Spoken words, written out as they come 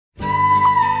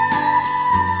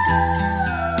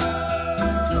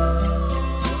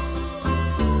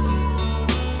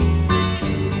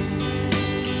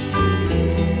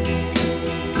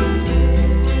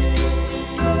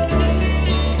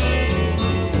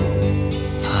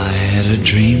had a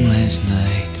dream last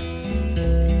night.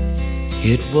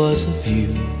 It was of you.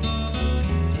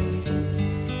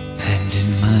 And in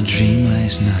my dream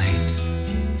last night,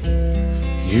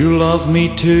 you loved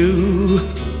me too.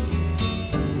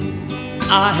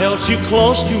 I held you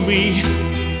close to me.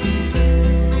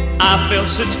 I felt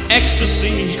such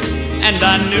ecstasy, and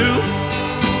I knew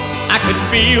I could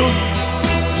feel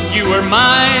you were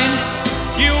mine,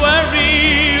 you were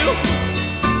real.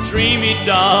 Dreamy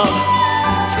doll,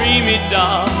 dreamy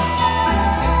doll.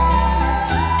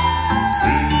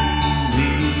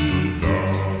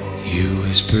 You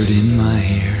whispered in my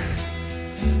ear,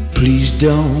 please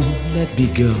don't let me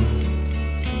go.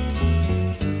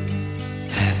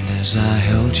 And as I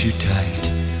held you tight,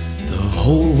 the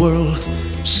whole world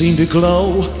seemed to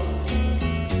glow.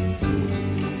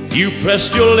 You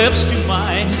pressed your lips to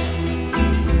mine.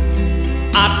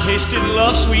 I tasted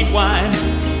love's sweet wine,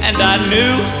 and I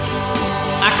knew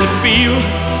I could feel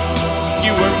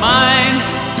you were mine,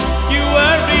 you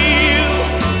were real.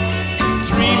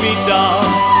 Dreamy doll,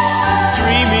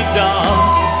 dreamy doll.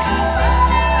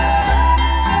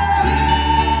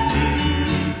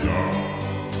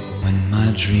 When my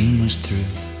dream was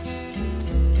through,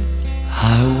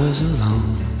 I was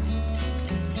alone,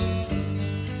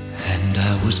 and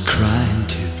I was crying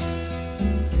too,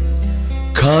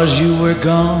 'cause you were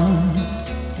gone.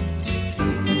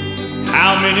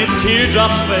 How many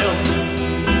teardrops fell,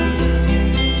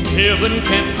 heaven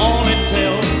can only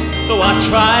tell. Though I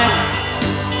tried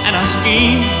and I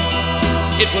schemed,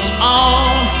 it was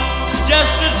all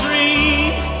just a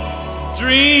dream,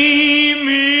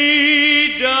 dreamy